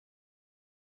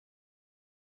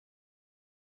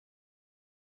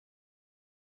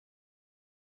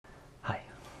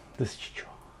this is chycho.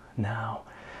 Now,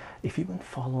 if you've been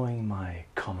following my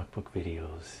comic book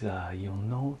videos, you'll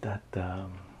know that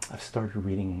I've started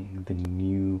reading the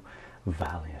new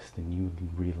Valiant, the new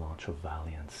relaunch of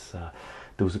Valiant's.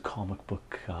 There was a comic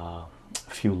book, a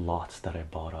few lots that I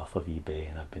bought off of eBay,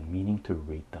 and I've been meaning to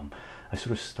read them. I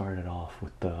sort of started off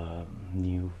with the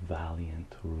new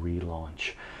Valiant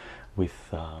relaunch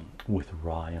with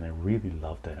Rye, and I really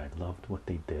loved it. I loved what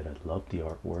they did. I loved the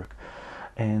artwork,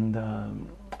 and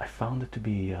I found it to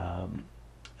be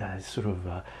sort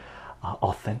of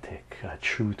authentic,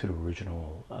 true to the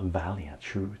original Valiant,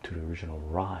 true to the original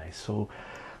Rye. So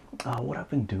what I've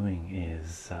been doing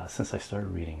is, since I started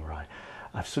reading Rye,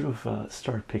 I've sort of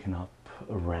started picking up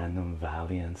random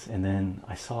Valiants, and then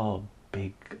I saw a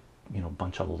big,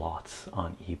 bunch of lots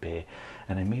on eBay,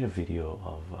 and I made a video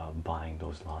of buying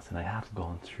those lots, and I have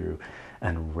gone through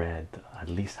and read at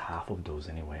least half of those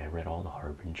anyway. I read all the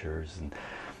Harbingers and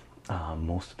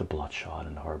most of the Bloodshot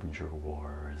and the Harbinger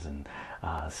Wars, and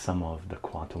some of the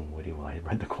Quantum Woody. Well, I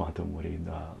read the Quantum Woody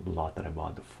lot that I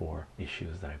bought, the 4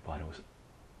 issues that I bought. It was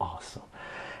awesome.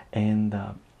 And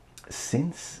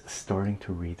since starting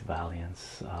to read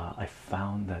Valiants, I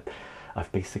found that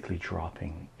I've basically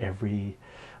dropping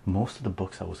most of the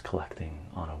books I was collecting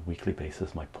on a weekly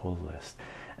basis, my pull list,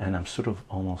 and I'm sort of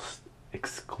almost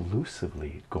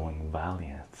exclusively going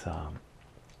Valiant.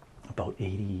 About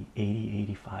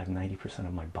 85, 90%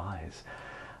 of my buys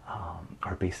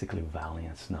are basically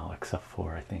Valiants now, except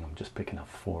for, I think I'm just picking up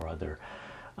 4 other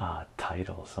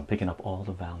titles. I'm picking up all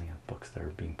the Valiant books that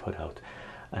are being put out,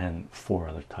 and 4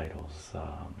 other titles,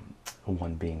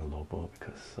 one being Lobo,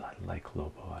 because I like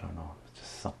Lobo. I don't know, it's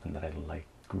just something that I like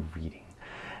reading,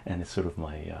 and it's sort of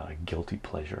my guilty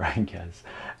pleasure, I guess.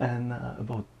 And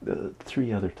about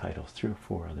 3 other titles, 3 or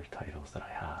 4 other titles that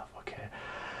I have. Okay,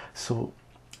 so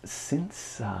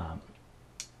since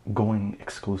going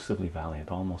exclusively Valiant,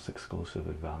 almost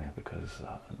exclusively Valiant, because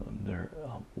they're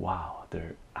wow,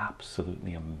 they're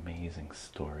absolutely amazing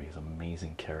stories,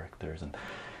 amazing characters, and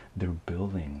they're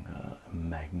building a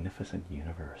magnificent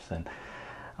universe. And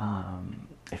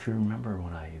if you remember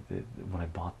when I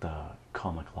bought the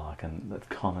comic lot, and the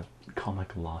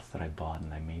comic lots that I bought,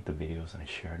 and I made the videos and I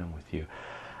shared them with you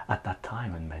at that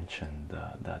time, and mentioned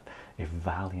that if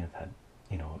Valiant had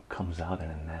comes out and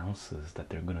announces that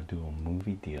they're going to do a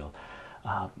movie deal,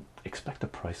 expect the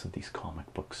price of these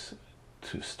comic books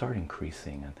to start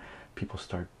increasing, and people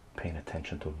start paying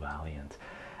attention to Valiant.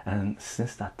 And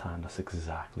since that time, that's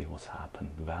exactly what's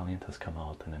happened. Valiant has come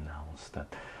out and announced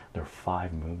that there are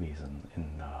 5 movies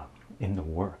in the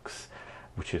works,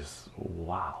 which is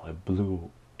wow, it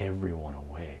blew everyone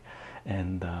away.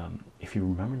 And if you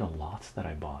remember the lots that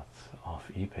I bought off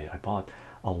eBay, I bought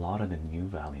a lot of the new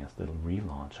Valiants, the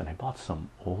relaunch, and I bought some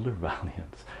older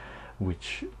Valiants,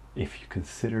 which, if you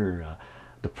consider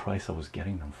the price I was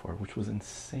getting them for, which was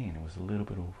insane, it was a little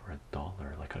bit over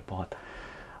 $1. Like, I bought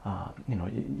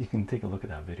you can take a look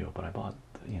at that video, but I bought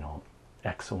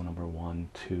EXO number 1,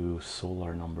 2,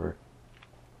 Solar number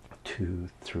 2,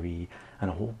 3, and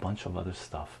a whole bunch of other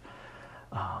stuff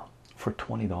for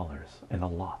 $20 and a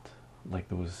lot. Like,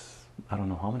 there was, I don't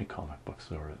know how many comic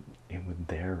books were in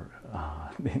there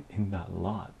in that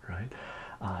lot, right?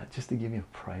 Just to give you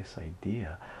a price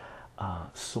idea,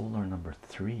 Solar number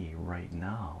 3 right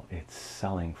now, it's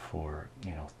selling for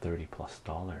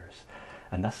 $30+,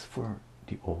 and that's for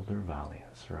the older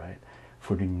Valiants, right?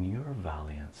 For the newer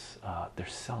Valiants, they're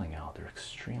selling out. They're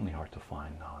extremely hard to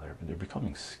find now. They're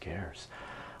becoming scarce.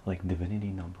 Like Divinity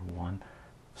number 1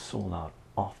 sold out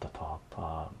off the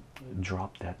top.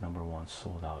 Drop Dead number 1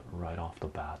 sold out right off the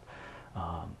bat.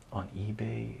 On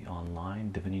eBay,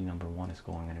 online, Divinity number 1 is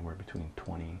going anywhere between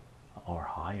 20 or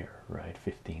higher, right?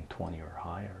 15, 20 or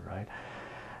higher, right?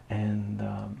 And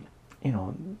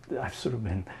I've sort of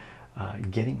been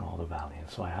getting all the Valiant,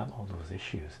 so I have all those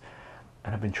issues,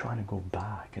 and I've been trying to go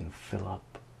back and fill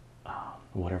up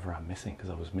whatever I'm missing, because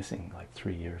I was missing like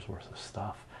 3 years worth of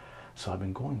stuff. So I've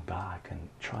been going back and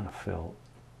trying to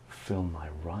fill my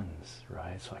runs,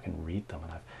 right, so I can read them.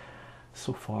 And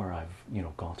so far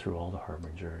I've gone through all the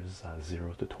Harbingers,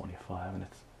 0 to 25, and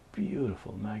it's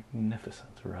beautiful,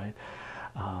 magnificent, right?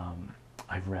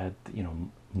 I've read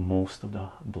most of the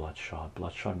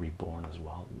Bloodshot Reborn as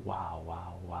well. Wow,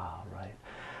 wow, wow, right?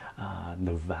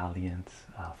 The Valiant,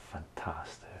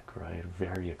 fantastic, right?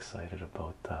 Very excited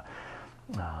about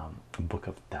Book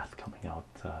of Death coming out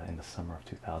in the summer of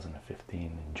 2015,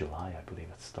 in July, I believe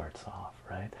it starts off,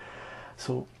 right?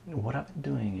 So what I've been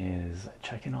doing is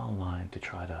checking online to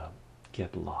try to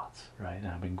get lots, right? And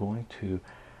I've been going to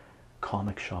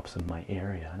comic shops in my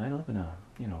area, and I live in a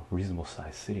reasonable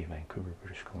sized city, Vancouver,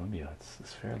 British Columbia.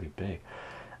 It's fairly big,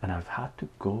 and I've had to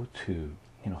go to,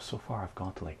 you know, so far I've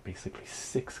gone to like basically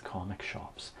 6 comic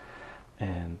shops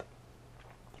and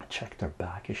checked their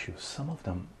back issues. Some of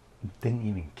them didn't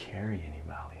even carry any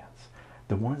Valiants.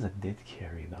 The ones that did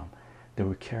carry them, they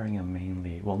were carrying them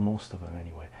mainly, well, most of them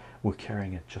anyway, were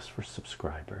carrying it just for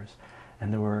subscribers,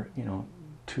 and there were, you know,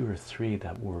 2 or 3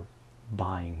 that were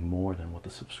buying more than what the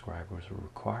subscribers were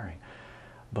requiring.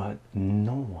 But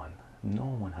no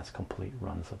one has complete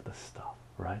runs of this stuff,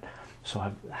 right? So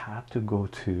I've had to go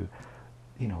to,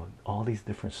 you know, all these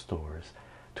different stores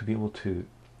to be able to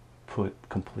put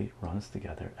complete runs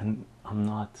together, and I'm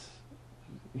not,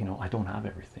 you know, I don't have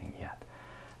everything yet.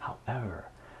 However,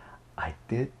 I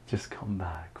did just come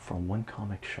back from one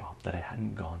comic shop that I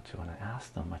hadn't gone to, and I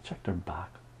asked them, I checked their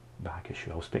back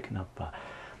issue. I was picking up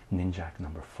Ninjak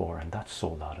number 4, and that's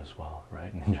sold out as well,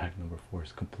 right? Ninjak number 4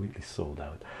 is completely sold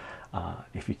out.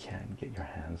 If you can get your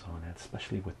hands on it,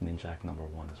 especially with Ninjak number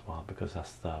 1 as well, because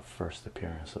that's the first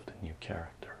appearance of the new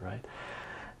character, right?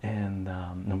 And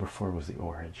number 4 was the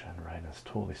origin, right? And it's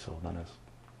totally sold out. It's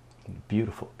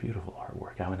beautiful, beautiful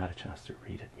artwork. I haven't had a chance to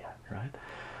read it yet, right?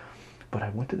 But I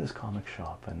went to this comic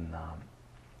shop and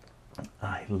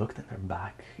I looked in their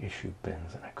back issue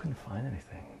bins and I couldn't find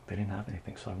anything. They didn't have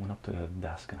anything. So I went up to the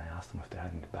desk and I asked them if they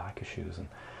had any back issues, and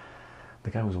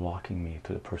the guy was walking me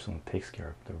to the person who takes care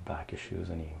of their back issues,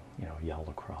 and he, you know, yelled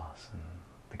across, and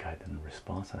the guy didn't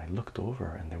respond. And I looked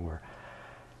over and there were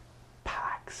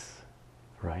packs,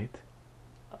 right,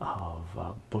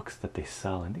 of books that they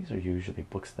sell, and these are usually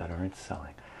books that aren't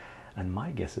selling, and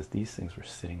my guess is these things were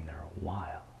sitting there a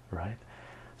while, right?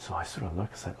 So I sort of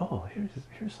looked and said, oh,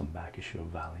 here's some back issue of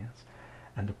Valiants,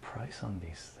 and the price on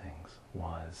these things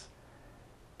was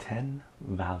 10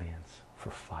 Valiants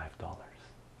for $5.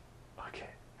 Okay,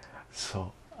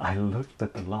 so I looked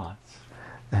at the lots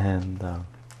and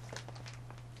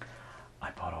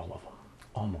I bought all of them,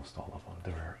 almost all of them.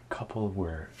 There were a couple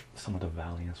where some of the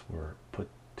Valiants were put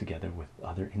together with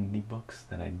other indie books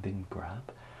that I didn't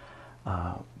grab,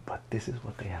 but this is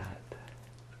what they had,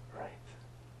 right?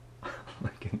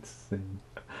 Like insane.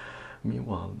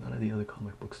 Meanwhile, none of the other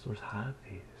comic book stores have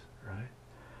these, right?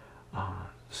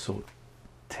 So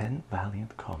 10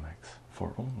 Valiant comics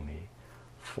for only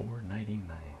 $4.99.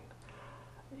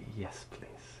 Yes,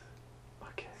 please.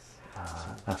 Okay.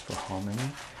 That's for how many?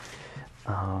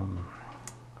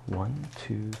 1,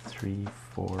 2, 3,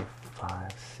 4,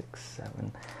 5, 6,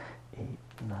 7, 8,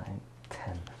 9,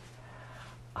 10.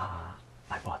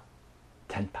 I bought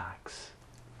 10 packs,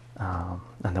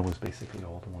 and that was basically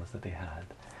all the ones that they had.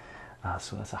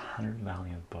 So that's 100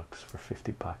 Valiant books for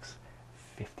 $50,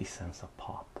 50 cents a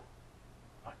pop.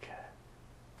 Okay,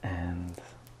 and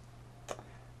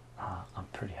I'm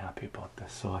pretty happy about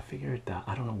this. So I figured that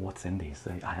I don't know what's in these.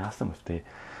 I asked them if they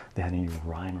had any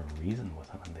rhyme or reason with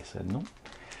them, and they said no.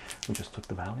 We just took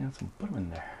the Valiants and put them in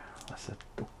there. I said,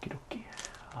 okie dokie,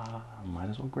 might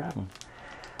as well grab them.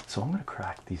 So I'm going to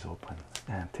crack these open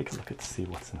and take a look at see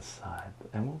what's inside,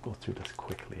 and we'll go through this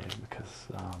quickly because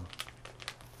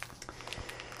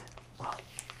well,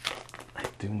 I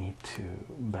do need to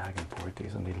bag and board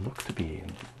these, and they look to be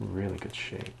in really good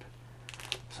shape.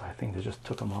 So I think they just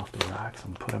took them off the racks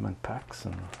and put them in packs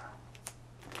and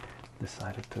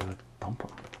decided to dump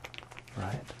them,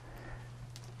 right?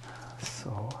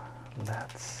 So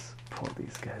let's pull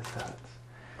these guys out.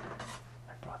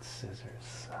 I brought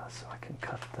scissors so I can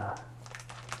cut the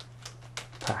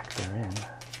pack they're in.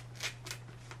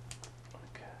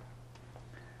 Okay.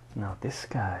 Now this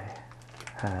guy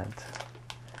had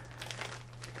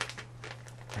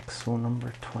XO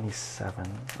number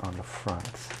 27 on the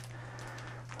front.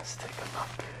 Let's take a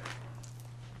look.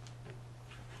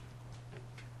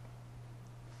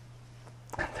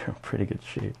 They're in pretty good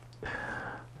shape.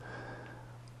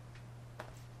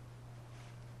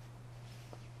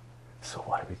 So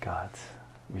what do we got?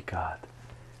 We got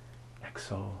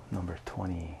XO number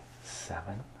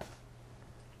 27.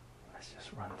 Let's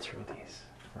just run through these,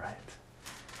 right?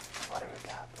 What do we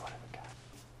got? What do we got?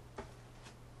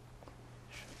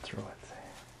 Should throw it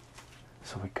there.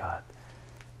 So we got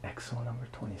XO number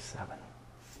 27,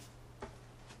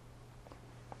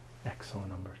 XO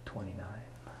number 29,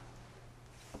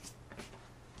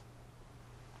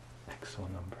 XO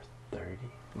number 30,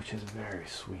 which is very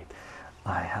sweet.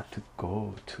 I had to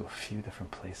go to a few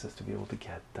different places to be able to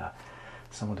get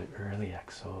some of the early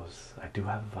XOs. I do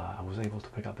have, I was able to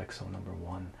pick up XO number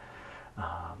 1,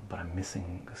 but I'm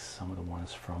missing some of the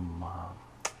ones from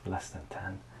less than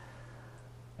 10.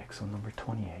 XO number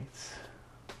 28.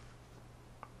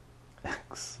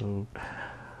 XO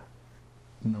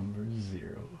number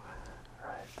 0.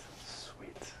 Right,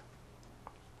 sweet.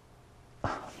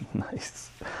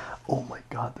 Nice. Oh my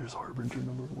god, there's Harbinger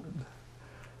number one.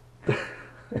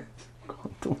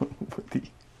 Quantum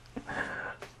Woody.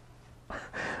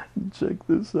 Check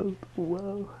this out.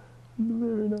 Wow,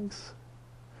 very nice.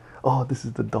 Oh, this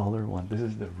is the dollar one. This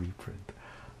is the reprint.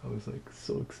 I was like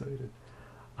so excited.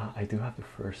 I do have the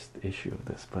first issue of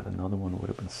this, but another one would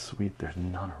have been sweet. There's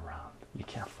none around. You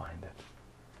can't find it.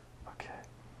 Okay.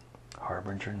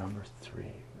 Harbinger number 3.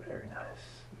 Very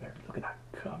nice. Look at that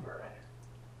cover.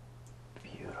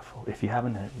 Beautiful. If you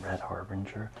haven't read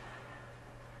Harbinger,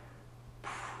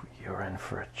 you're in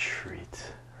for a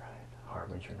treat. Right.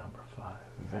 Harbinger number 5.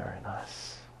 Very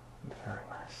nice. Very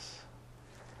nice.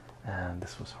 And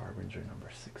this was Harbinger number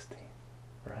 16.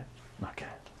 Right? Okay.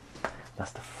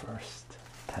 That's the first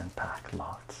 10-pack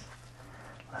lot.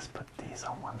 Let's put these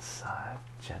on one side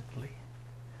gently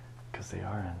because they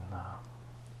are in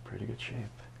pretty good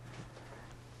shape.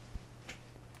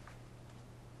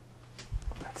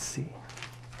 Let's see.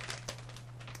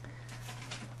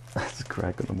 Let's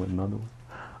crack them with another one.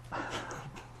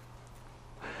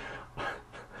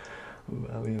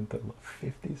 Valiant at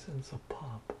 50 cents a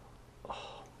pop.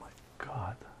 Oh my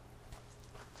god.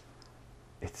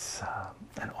 It's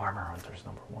an Armor Hunters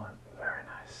number 1. Very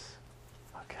nice.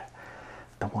 Okay.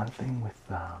 The one thing with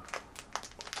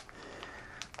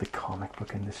the comic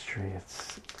book industry,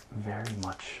 it's very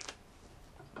much,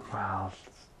 well,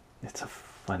 it's a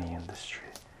funny industry.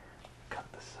 Cut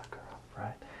the sucker up,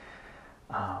 right?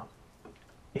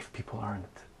 If people aren't,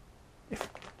 if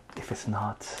it's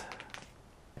not,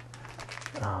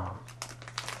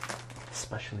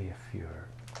 especially if you're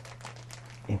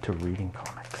into reading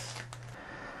comics,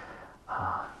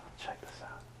 check this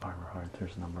out. Armor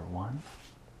Hunters number 1.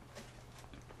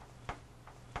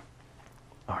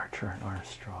 Archer and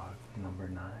Armstrong number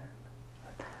 9.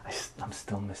 I'm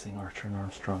still missing Archer and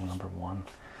Armstrong number 1.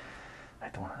 I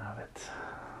don't have it,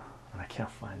 and I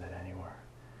can't find it anywhere.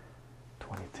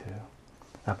 22.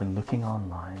 I've been looking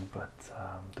online, but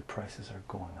the prices are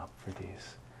going up for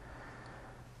these.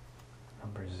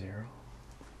 Number 0,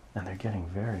 and they're getting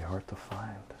very hard to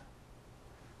find.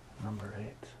 Number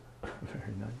 8.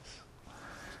 Very nice.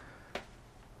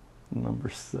 Number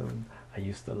 7. I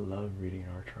used to love reading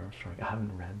Archer Armstrong. I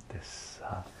haven't read this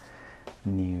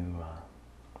new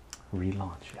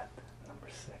relaunch yet. Number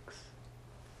 6.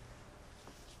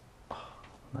 Oh,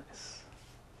 nice.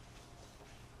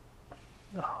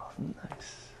 Oh,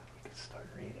 nice. We can start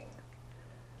reading.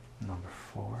 Number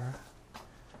 4.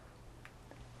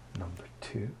 Number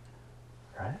 2.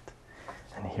 Right?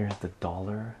 And here's the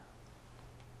dollar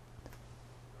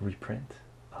reprint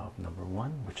of number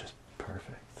 1, which is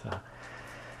perfect.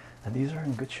 And these are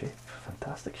in good shape,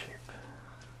 fantastic shape.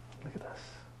 Look at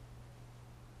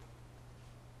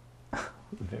this.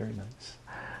 Very nice.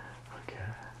 Okay.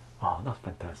 Oh, not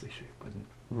fantastic shape, but in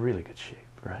really good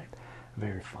shape, right?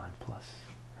 Very fine plus,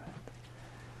 right?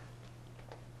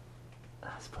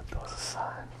 Let's put those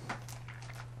aside.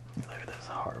 Look at this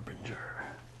Harbinger.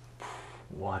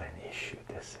 What an issue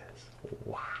this is.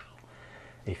 Wow.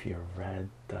 If you read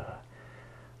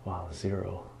well,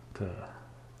 0 to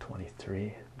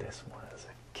 23, this one is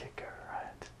a kicker,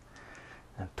 right?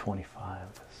 And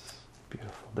 25 is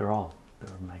beautiful. They're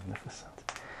magnificent.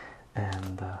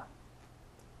 And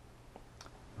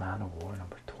Man of War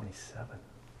number 27.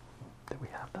 Did we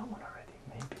have that one already?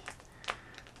 Maybe.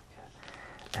 Okay.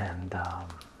 And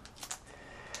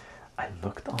I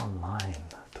looked online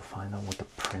to find out what the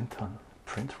print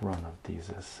run of these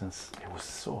is, since it was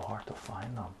so hard to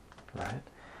find them, right?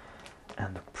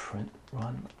 And the print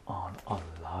run on a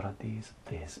lot of these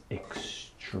is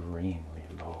extremely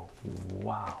low.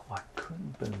 Wow, I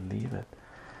couldn't believe it.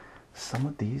 Some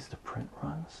of these, the print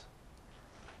runs,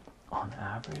 on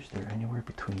average, they're anywhere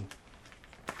between,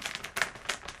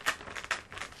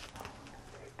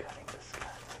 cutting this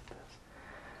guy like this.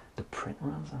 The print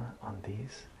runs on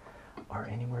these are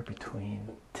anywhere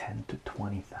between 10 to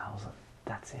 20,000.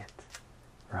 That's it,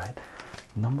 right?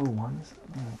 Number 1s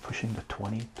pushing the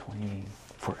 20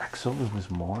 for EXO. It was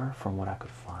more from what I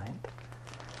could find,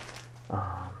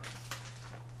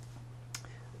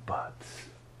 but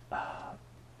a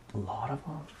lot of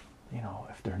them, you know,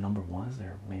 if they're number 1s,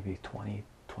 they're maybe 20,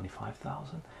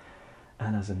 25,000,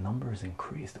 and as the numbers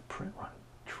increase, the print run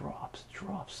drops.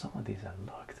 Some of these I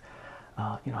looked,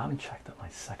 you know, I haven't checked out my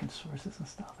second sources and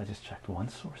stuff. I just checked one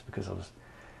source because I was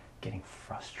getting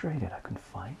frustrated. I couldn't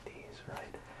find these,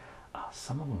 right?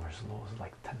 Some of them are as low as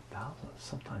like 10,000,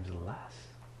 sometimes less.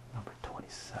 Number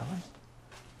 27.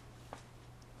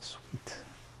 Sweet.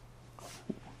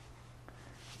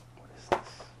 What is this?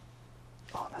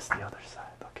 Oh, that's the other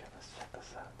side. Okay, let's check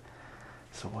this out.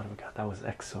 So what do we got? That was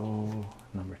XO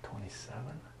number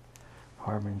 27.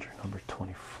 Harbinger number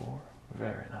 24,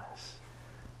 very nice.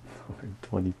 Number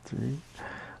 23.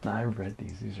 Now I read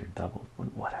these are double,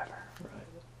 but whatever, right?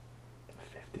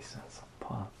 50 cents a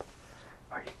pop.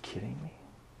 Are you kidding me?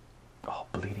 Oh,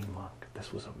 Bleeding Monk.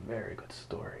 This was a very good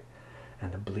story.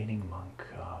 And the Bleeding Monk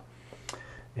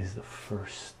is the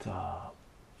first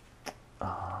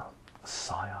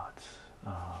Psyot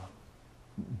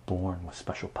born with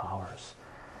special powers.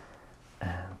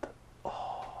 And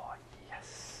oh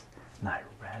yes, and I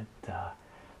read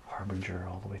Harbinger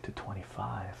all the way to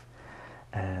 25,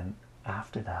 and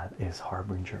after that is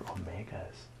Harbinger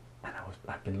Omegas, and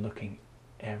I've been looking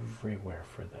everywhere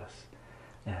for this,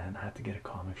 and I had to get a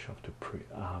comic shop to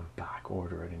back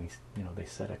order it, and they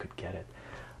said I could get it,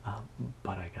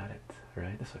 but I got it,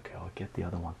 right? It's okay, I'll get the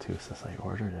other one too since I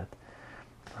ordered it,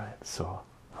 right? So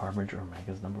Harbinger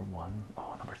Omegas number 1.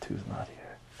 Oh, number 2 is not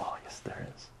here. Oh yes, there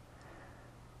is.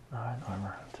 Alright,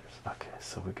 Armor Hunters. Okay,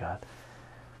 so we got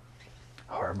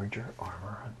Harbinger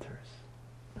Armor Hunters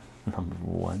number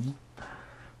 1,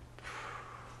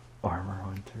 Armor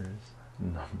Hunters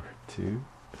number 2,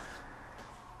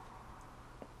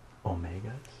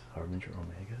 Omegas, Harbinger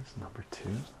Omegas number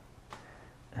 2,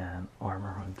 and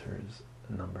Armor Hunters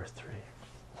number 3.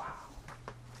 Wow.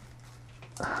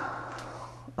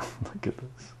 Look at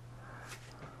this.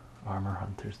 Armor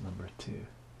Hunters number 2.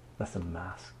 That's a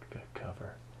mask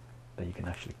cover that you can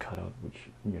actually cut out, which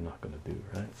you're not going to do,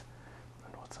 right?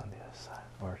 And what's on the other side?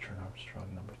 Archer and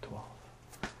Armstrong number 12.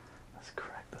 Let's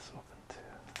crack this open too.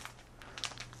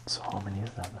 So how many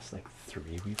is that? That's like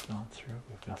 3 we've gone through.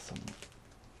 We've got some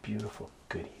beautiful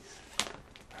goodies.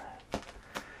 Right.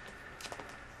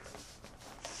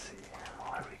 Let's see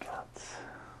what we got.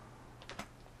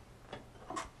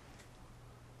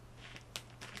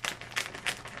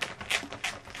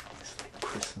 It's like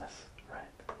Christmas,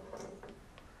 right?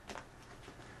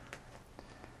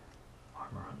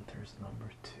 Armor Hunters number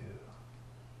 2.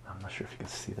 I'm not sure if you can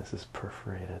see this is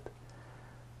perforated.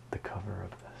 The cover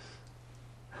of this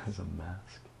has a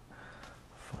mask.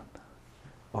 Fun.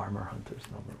 Armor Hunters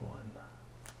number 1.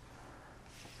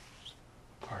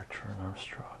 Archer and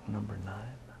Armstrong number 9.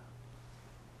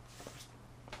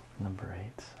 Number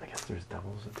 8. I guess there's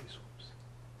doubles of these ones.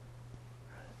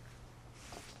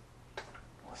 Right.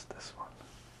 What's this one?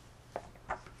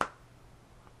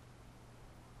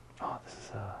 Oh, this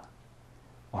is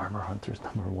Armor Hunters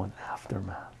number 1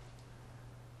 Aftermath.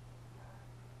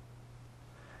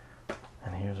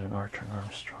 And here's an Archer and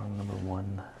Armstrong number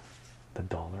 1, the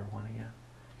dollar one again.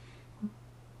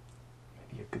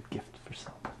 Maybe a good gift for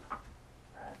someone.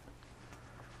 Right.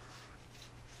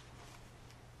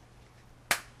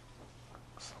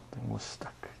 Something was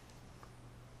stuck.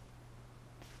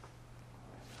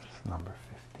 There's number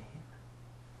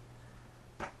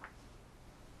 15.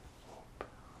 Oop.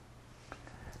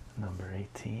 Number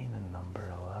 18 and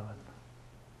number 11.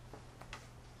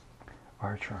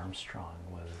 Archer Armstrong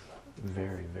was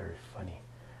very, very funny,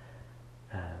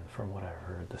 and from what I've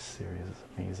heard, this series is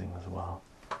amazing as well.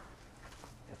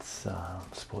 It's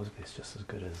supposedly it's just as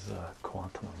good as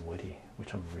Quantum and Woody,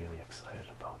 which I'm really excited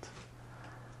about.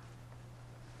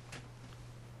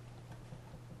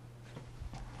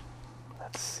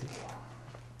 Let's see.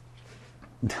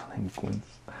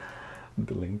 Delinquents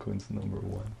number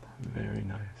 1. Very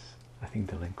nice. I think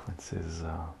Delinquents is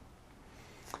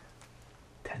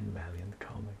 10 million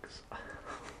comics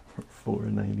for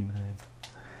 $4.99.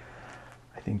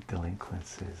 I think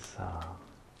Delinquents is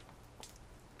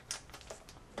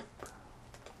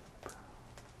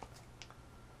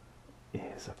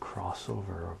a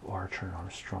crossover of Archer and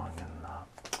Armstrong and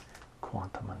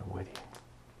Quantum and Woody.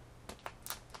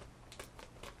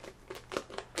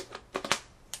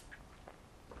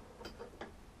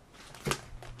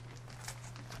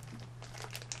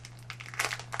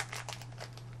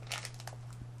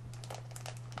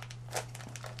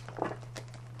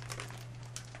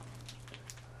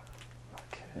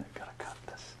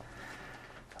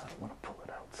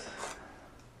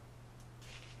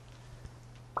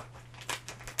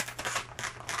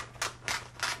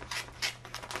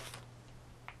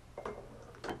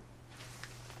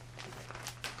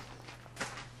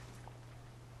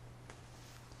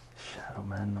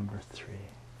 Number 3.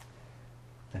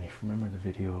 And if you remember the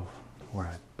video where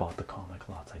I bought the comic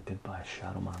lots, I did buy a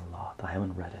Shadowman lot. I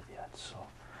haven't read it yet, so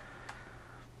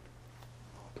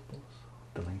multiples.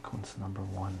 Delinquents number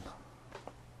 1.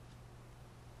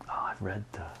 Oh, I've read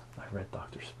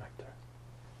Dr. Spectre.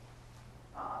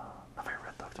 Have I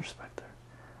read Dr. Spectre?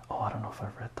 Oh, I don't know if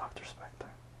I've read Dr. Spectre.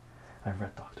 I've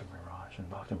read Dr. Mirage, and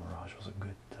Dr. Mirage was a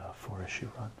good 4-issue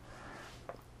run.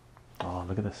 Oh,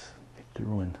 look at this. They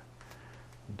threw in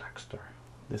Dexter.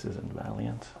 This isn't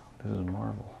Valiant. This is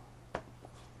Marvel.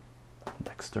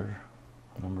 Dexter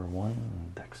number 1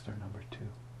 and Dexter number 2.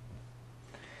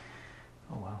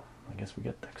 Oh well, I guess we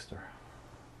get Dexter.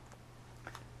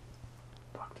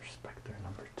 Dr. Spectre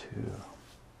number 2.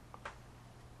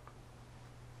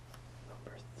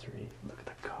 Number 3. Look at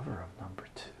the cover of number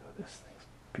 2. This thing's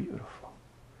beautiful.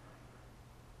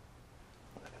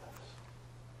 Look at this.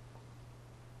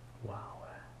 Wow.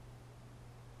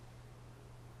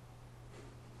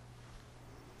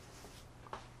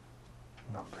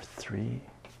 Number 3.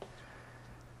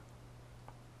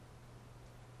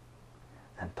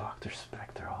 And Dr.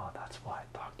 Spectre, oh, that's why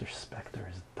Dr. Spectre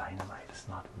is Dynamite, it's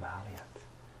not Valiant.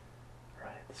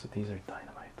 Right, so these are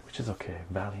Dynamite, which is okay.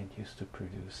 Valiant used to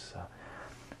produce,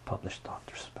 publish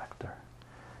Dr. Spectre.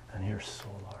 And here's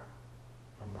Solar,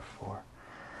 number 4.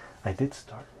 I did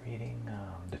start reading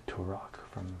the Turok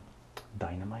from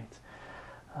Dynamite.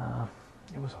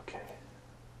 It was okay,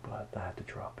 but I had to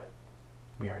drop it.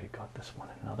 We already got this one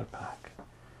in another pack.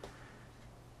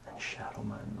 And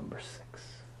Shadowman number 6.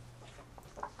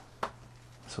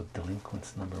 So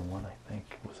Delinquents number 1, I think,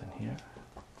 was in here.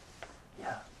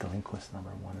 Yeah, Delinquents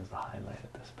number 1 is the highlight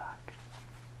of this pack.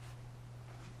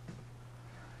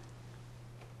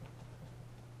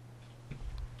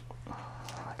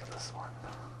 Look at this one.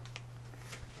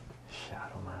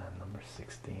 Shadowman number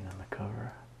 16 on the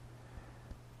cover.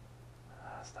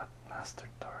 Is that Master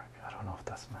Dark? I don't know if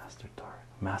that's Master Dark.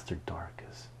 Master Dark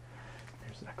is,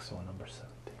 here's XO number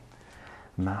 17.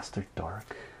 Master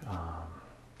Dark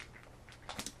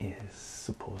is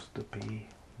supposed to be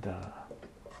the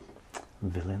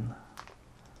villain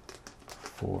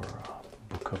for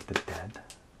Book of the Dead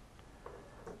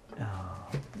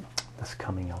that's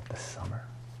coming out this summer.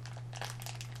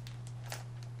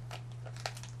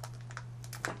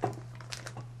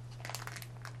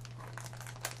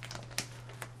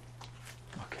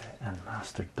 Okay, and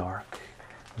Master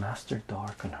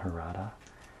Dark and Harada,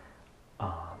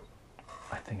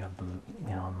 I think,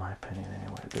 you know, in my opinion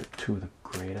anyway, they're two of the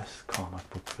greatest comic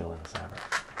book villains ever.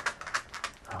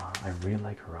 I really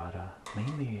like Harada,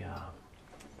 mainly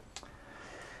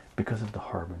because of the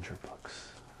Harbinger books,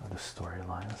 the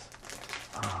storylines.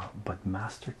 But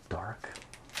Master Dark,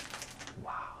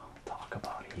 wow, talk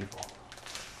about evil,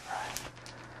 right?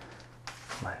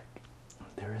 Like,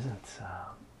 there isn't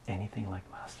anything like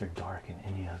Master Dark in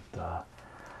any of the,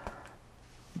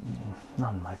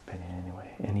 not in my opinion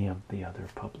anyway, any of the other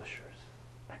publishers.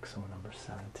 XO number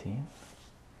 17.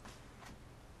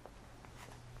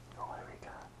 Oh, what do we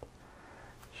got?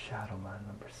 Shadowman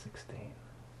number 16.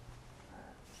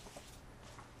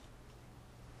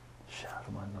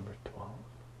 Shadowman number 12.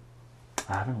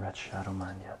 I haven't read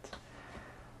Shadowman yet.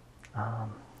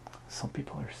 Some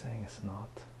people are saying it's not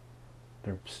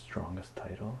their strongest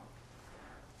title,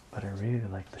 but I really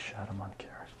like the Shadowman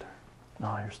character.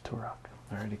 Oh, here's Turok.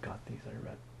 I already got these. I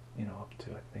read, you know, up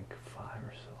to I think 5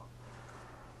 or so.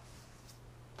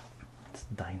 It's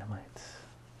Dynamite.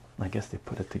 I guess they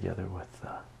put it together with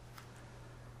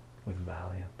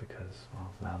Valiant because,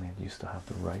 well, Valiant used to have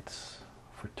the rights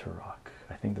for Turok.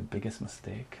 I think the biggest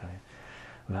mistake,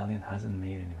 Valiant hasn't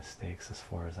made any mistakes as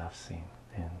far as I've seen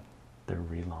in their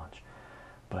relaunch,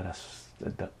 but as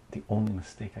the only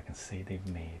mistake I can say they've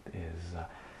made is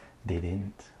they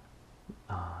didn't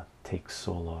take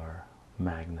Solar,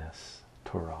 Magnus,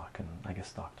 Turok, and I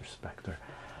guess Dr. Spectre.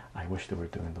 I wish they were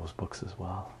doing those books as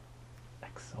well.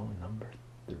 XO number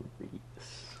 3,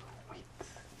 sweet.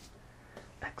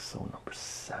 XO number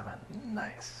 7,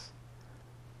 nice.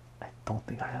 I don't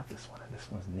think I have this one, and this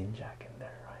one's Ninjak in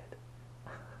there, right?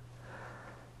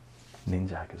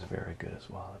 Ninjak is very good as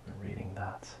well. I've been reading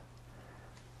that.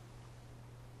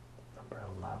 Number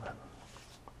 11.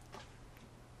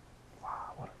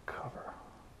 Wow, what a cover.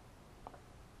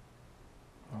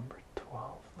 Number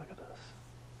 12, look at this.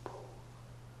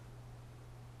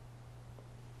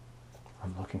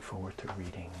 I'm looking forward to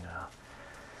reading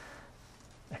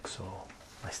XO.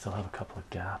 I still have a couple of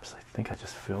gaps. I think I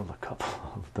just filled a couple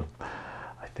of them.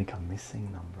 I think I'm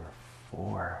missing number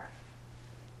 4.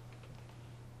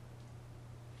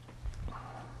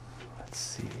 Let's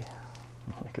see.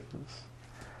 Look at this.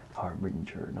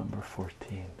 Harbinger number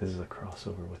 14. This is a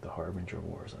crossover with the Harbinger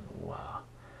Wars, and wow,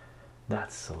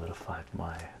 that solidified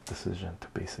my decision to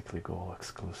basically go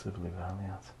exclusively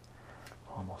Valiant.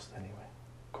 Almost anyway.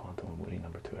 Quantum of Woody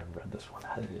number 2. I've read this one.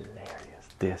 Hilarious.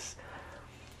 This,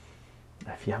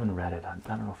 if you haven't read it, I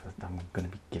don't know if I'm going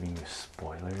to be giving you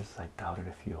spoilers. I doubt it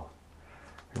if you'll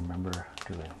remember,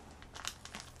 because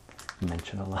I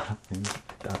mention a lot of things.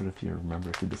 I doubt it if you remember.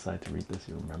 If you decide to read this,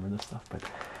 you'll remember this stuff. But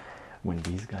when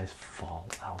these guys fall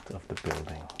out of the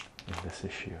building in this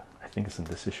issue, I think it's in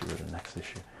this issue or the next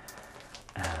issue,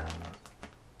 and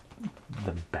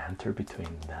the banter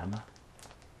between them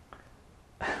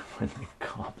when the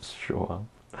cops show up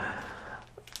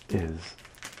is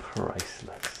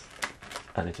priceless,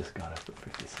 and it just got up for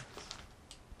 50 cents.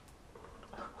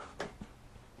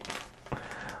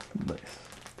 Nice.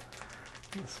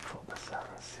 Let's pull this out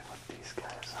and see what these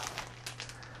guys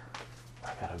are.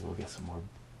 I gotta go get some more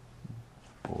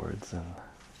boards. And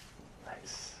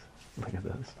nice, look at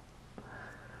this.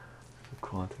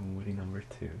 Quantum Woody number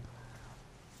 2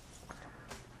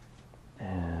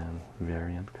 and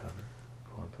variant cover.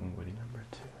 Quantum Woody number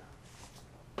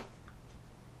 2.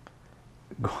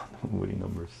 Quantum Woody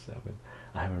number 7.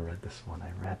 I haven't read this one.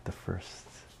 I read the first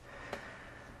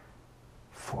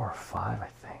 4 or 5, I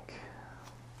think.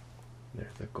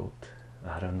 There's the goat.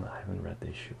 I haven't read the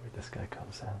issue where this guy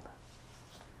comes in.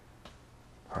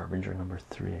 Harbinger number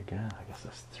 3 again. I guess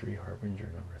that's 3 Harbinger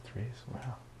number 3s.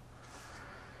 Wow.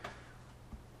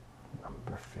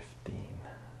 Number 15.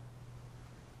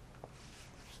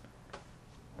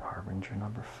 Harbinger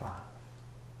number 5.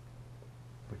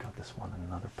 We got this one in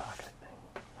another pack, I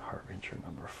think. Harbinger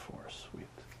number 4. Sweet.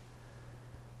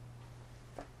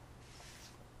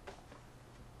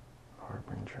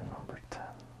 Harbinger number 10.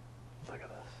 Look at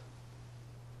this.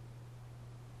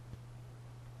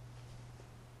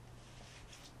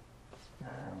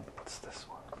 And what's this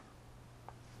one?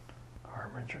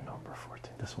 Harbinger number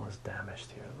 14. This one's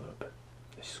damaged here a little bit.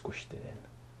 They squished it in.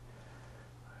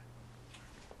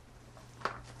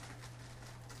 Right.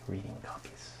 Reading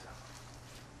copies.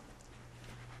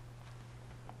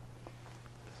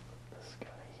 Let's put this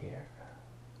guy here.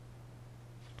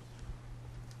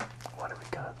 What do we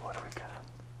got? What do we got?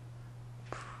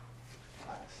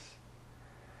 Nice.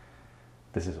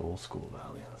 This is old school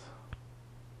Valiant.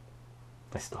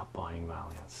 I stopped buying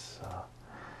Valiants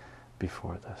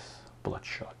before this.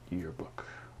 Bloodshot Yearbook,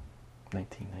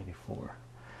 1994.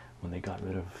 When they got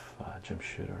rid of Jim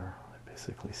Shooter, I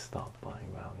basically stopped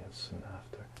buying Valiant soon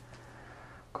after.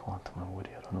 Quantum and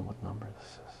Woody, I don't know what number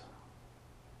this is.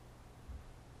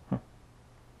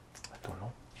 I don't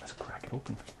know. Let's crack it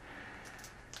open.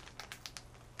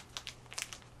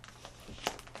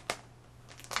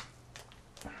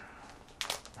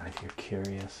 And if you're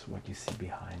curious, what you see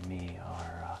behind me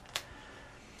are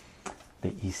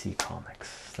the EC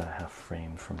comics that I have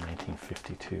framed from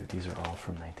 1952. These are all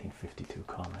from 1952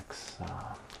 comics.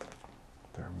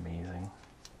 They're amazing.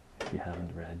 If you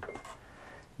haven't read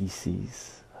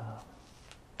ECs,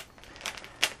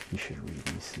 you should read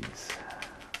ECs.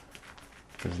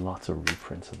 There's lots of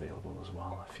reprints available as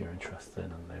well if you're interested in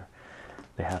them.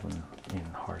 They have them in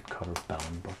hardcover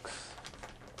bound books.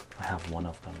 I have one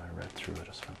of them. I read through it.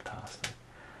 It's fantastic.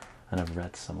 And I've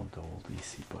read some of the old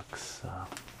EC books. I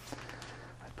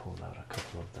pulled out a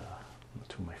couple of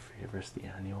two of my favorites, the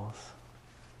annuals.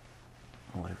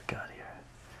 What have we got here?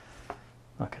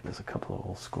 Okay, there's a couple of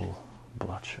old school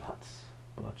Bloodshot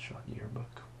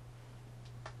Yearbook.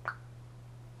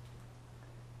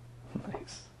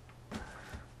 Nice.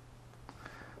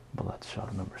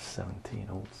 Bloodshot number 17,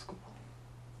 old school.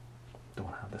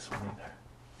 Don't have this one either.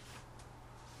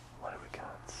 What do we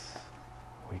got?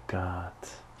 We got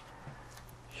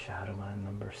Shadowman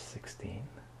number 16.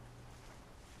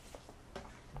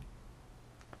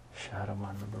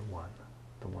 Shadowman number 1,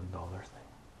 the $1 thing.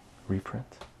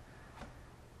 Reprint.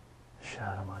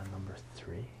 Shadowman number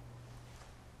 3.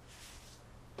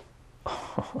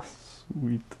 Oh,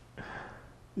 sweet.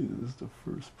 This is the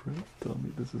first print. Tell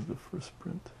me this is the first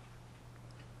print.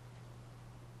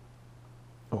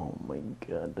 Oh my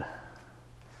god.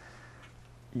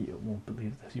 You won't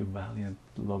believe this, you Valiant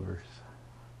lovers.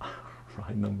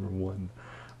 Right, number 1,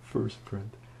 first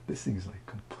print. This thing's like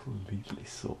completely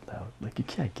sold out. Like, you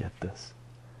can't get this.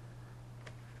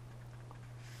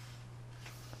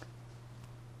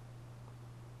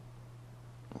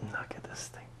 Look at this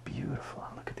thing, beautiful.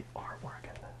 And look at the artwork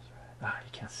in this, right?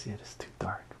 You can't see it, it's too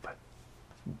dark, but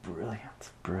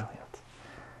brilliant, brilliant.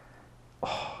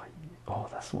 Oh,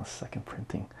 that's one second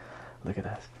printing. Look at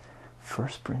that.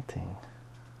 First printing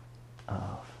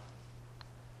of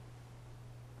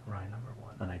Rye number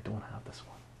 1, and I don't have this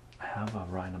one. I have a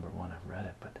Rye number 1, I've read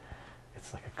it, but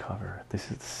it's like a cover.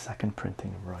 This is the second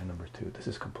printing of Rye number 2. This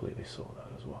is completely sold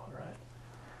out as well, right?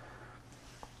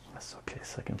 That's okay.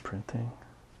 Second printing.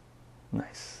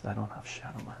 Nice. I don't have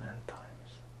Shadowman End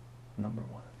Times. Number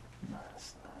 1.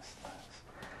 Nice, nice,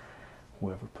 nice.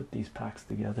 Whoever put these packs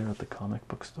together at the comic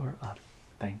book store,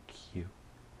 thank you.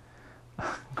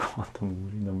 Quantum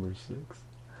Woody number 6.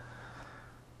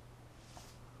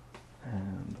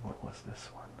 And what was this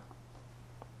one?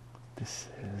 This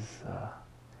is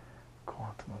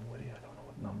Quantum Woody. I don't know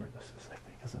what number this is. I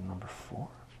think it's a number 4.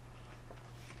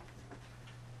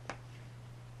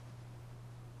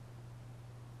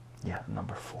 Yeah,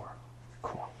 number 4.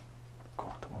 Cool.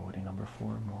 Quantum Woody number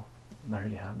 4. Well, I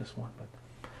already have this one, but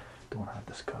don't have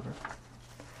this cover.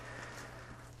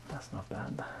 That's not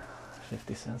bad.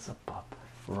 50 cents a pop.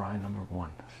 Fry number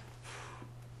 1.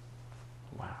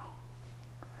 Wow.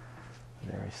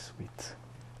 Very sweet.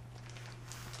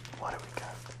 What do we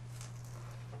got?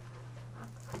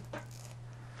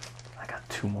 I got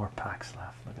 2 more packs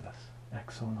left. Look at this.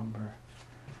 XO number.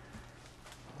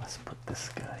 Let's put this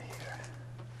guy here.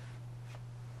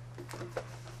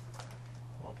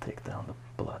 We'll take down the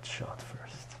Bloodshot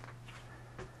first.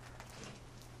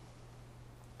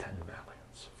 10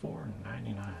 Valiants.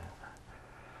 $4.99.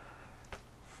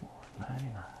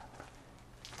 $4.99.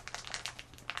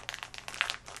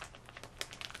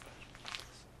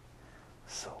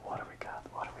 So what do we got?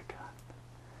 What do we got?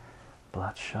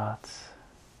 Bloodshots.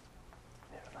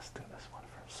 Yeah, let's do this one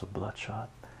first. So Bloodshot,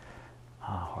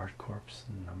 Hard Corpse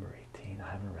number 18.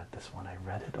 I haven't read this one. I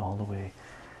read it all the way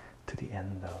to the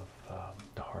end of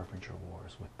the Harbinger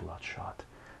Wars with Bloodshot,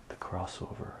 the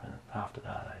crossover, and after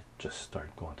that I just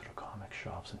started going to the comic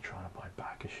shops and trying to buy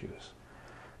back issues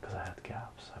because I had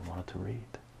gaps. I wanted to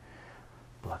read.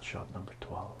 Bloodshot number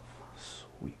 12.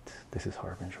 Sweet. This is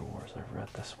Harbinger Wars. I've read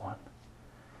this one.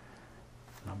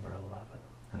 Number 11.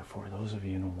 And for those of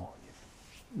you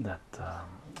that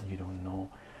you don't know,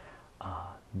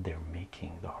 they're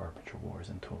making the Harbinger Wars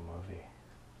into a movie.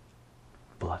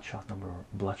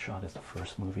 Bloodshot is the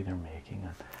first movie they're making,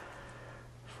 and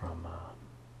from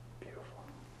beautiful.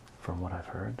 From what I've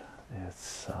heard,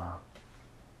 it's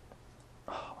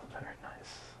very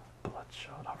nice.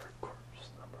 Bloodshot Hard Corpse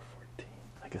number 14.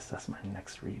 I guess that's my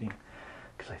next reading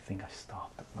because I think I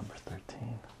stopped at number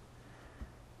 13.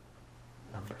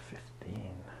 Number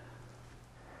 15.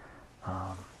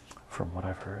 From what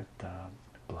I've heard,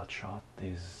 Bloodshot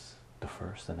is the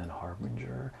first, and then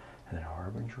Harbinger, and then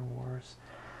Harbinger Wars.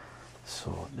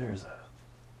 So there's a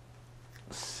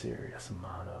serious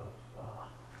amount of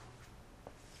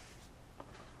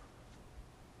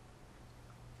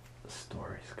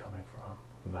stories coming from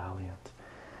Valiant,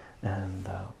 and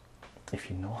if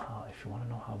you want to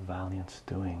know how Valiant's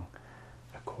doing,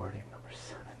 Accordion number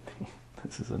 17.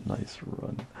 This is a nice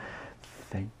run.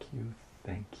 Thank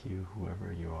you,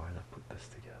 whoever you are that put this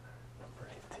together. Number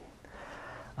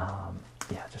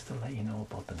 18. Yeah, just to let you know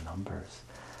about the numbers,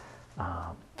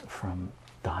 from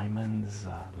Diamond's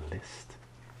list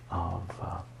of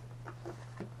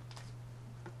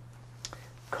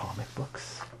comic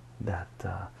books that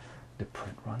the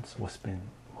print runs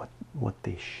what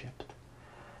they shipped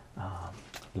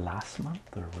last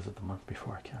month, or was it the month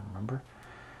before? I can't remember.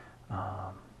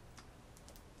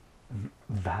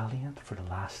 Valiant, for the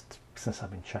last, since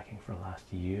I've been checking for the last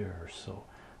year or so,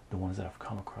 the ones that I've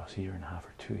come across, a year and a half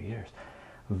or 2 years,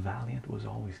 Valiant was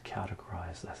always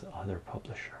categorized as the other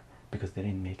publisher because they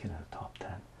didn't make it in the top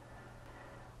 10.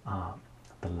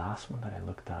 The last one that I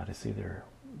looked at is either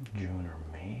June or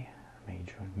May,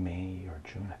 May or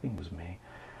June, I think it was May.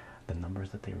 The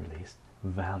numbers that they released,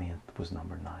 Valiant was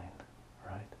number 9,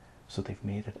 right? So they've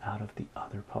made it out of the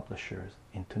other publishers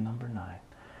into number 9.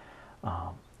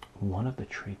 One of the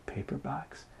trade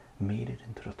paperbacks made it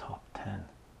into the top 10.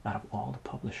 Out of all the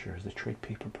publishers, the trade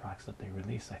paperbacks that they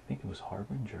released, I think it was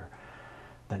Harbinger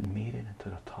that made it into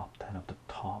the top 10 of the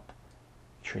top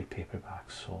trade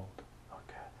paperbacks sold.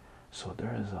 Okay, so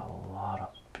there is a lot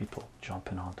of people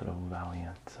jumping onto the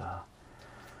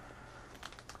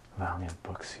Valiant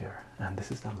books here, and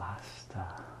this is the last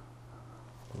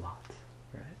lot,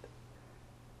 right?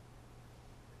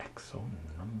 XO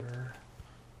number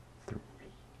 3.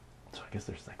 So I guess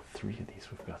there's like 3 of these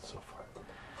we've got so far.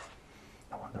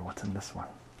 I wonder what's in this one.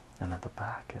 And at the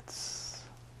back it's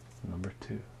number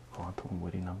 2, Quantum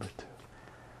Woody number 2.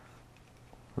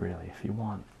 Really, if you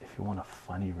want a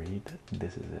funny read,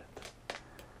 this is it.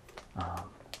 I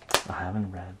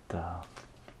haven't read the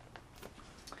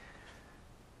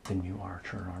new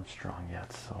Archer Armstrong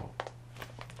yet, so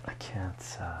I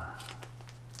can't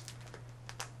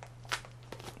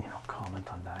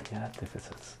comment on that yet if it's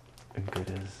as good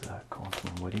as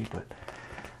Quantum Woody, but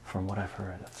from what I've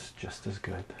heard, it's just as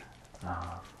good.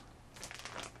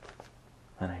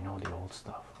 And I know the old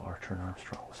stuff. Archer and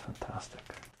Armstrong was fantastic.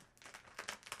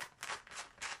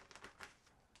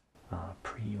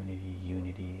 Pre-Unity,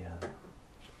 Unity,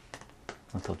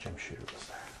 until Jim Shooter was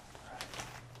there. Right.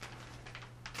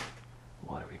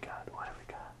 What do we got? What do we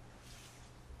got?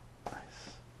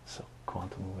 Nice. So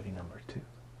Quantum Woody number 2.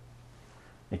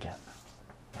 Again,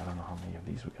 I don't know how many of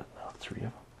these we got now. 3 of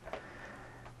them.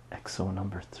 XO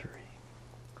number 3.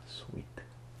 Sweet.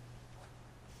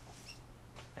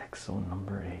 XO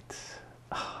number 8.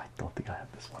 Oh, I don't think I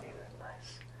have this one either.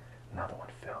 Nice. Another one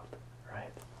failed,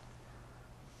 right?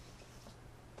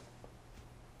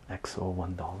 XO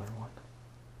 $1 one.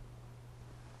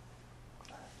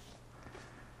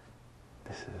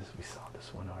 This is, we saw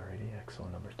this one already,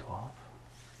 XO number 12.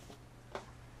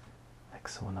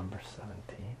 XO number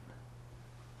 17.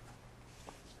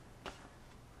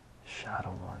 Shadow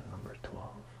one number 12.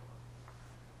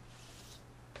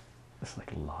 It's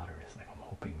like a lottery. It's like I'm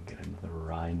hoping to get another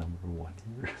rye number 1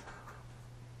 here.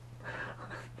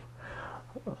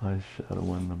 Shadow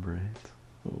one number 8.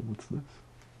 Oh, what's this?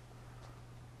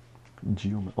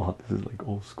 Oh, this is like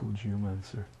old school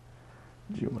Geomancer.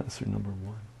 Geomancer number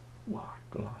 1. Wow,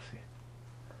 glossy.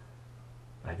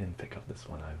 I didn't pick up this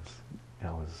one.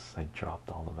 I dropped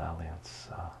all the Valiants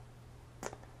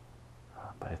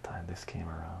by the time this came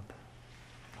around.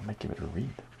 I might give it a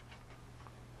read.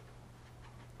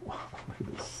 Wow, look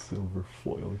at this silver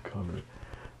foil cover.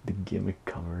 The gimmick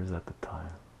covers at the time.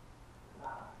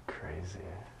 Crazy.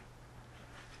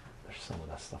 There's some of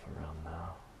that stuff around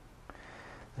now.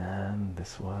 And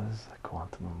this was a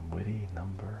Quantum Witty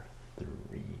number 3.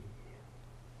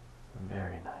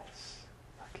 Very nice.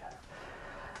 Okay.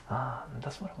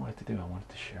 That's what I wanted to do. I wanted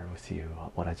to share with you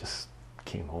what I just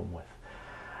came home with.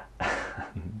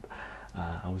 And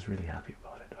I was really happy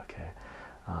about it. Okay.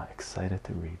 Excited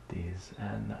to read these,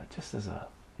 and just as a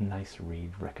nice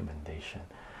read recommendation,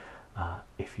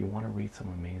 if you want to read some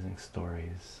amazing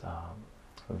stories,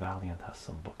 Valiant has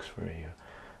some books for you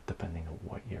depending on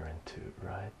what you're into,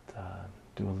 right?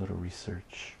 Do a little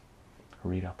research,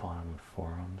 read up on them in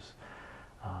forums,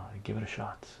 give it a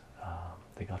shot.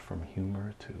 They got from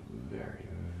humor to very,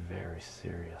 very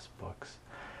serious books,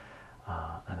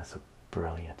 and it's a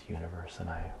brilliant universe, and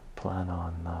I plan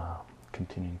on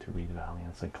continuing to read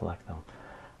Valiants and collect them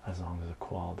as long as the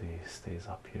quality stays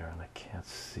up here, and I can't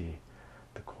see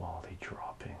the quality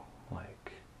dropping.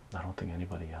 Like, I don't think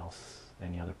anybody else,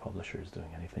 any other publisher is doing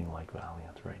anything like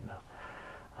Valiant right now.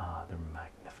 They're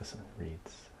magnificent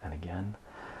reads. And again,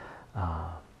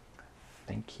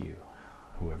 thank you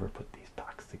whoever put these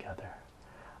packs together.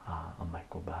 I might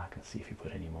go back and see if you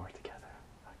put any more together.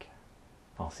 Okay,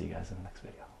 I'll see you guys in the next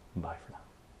video. Bye for now.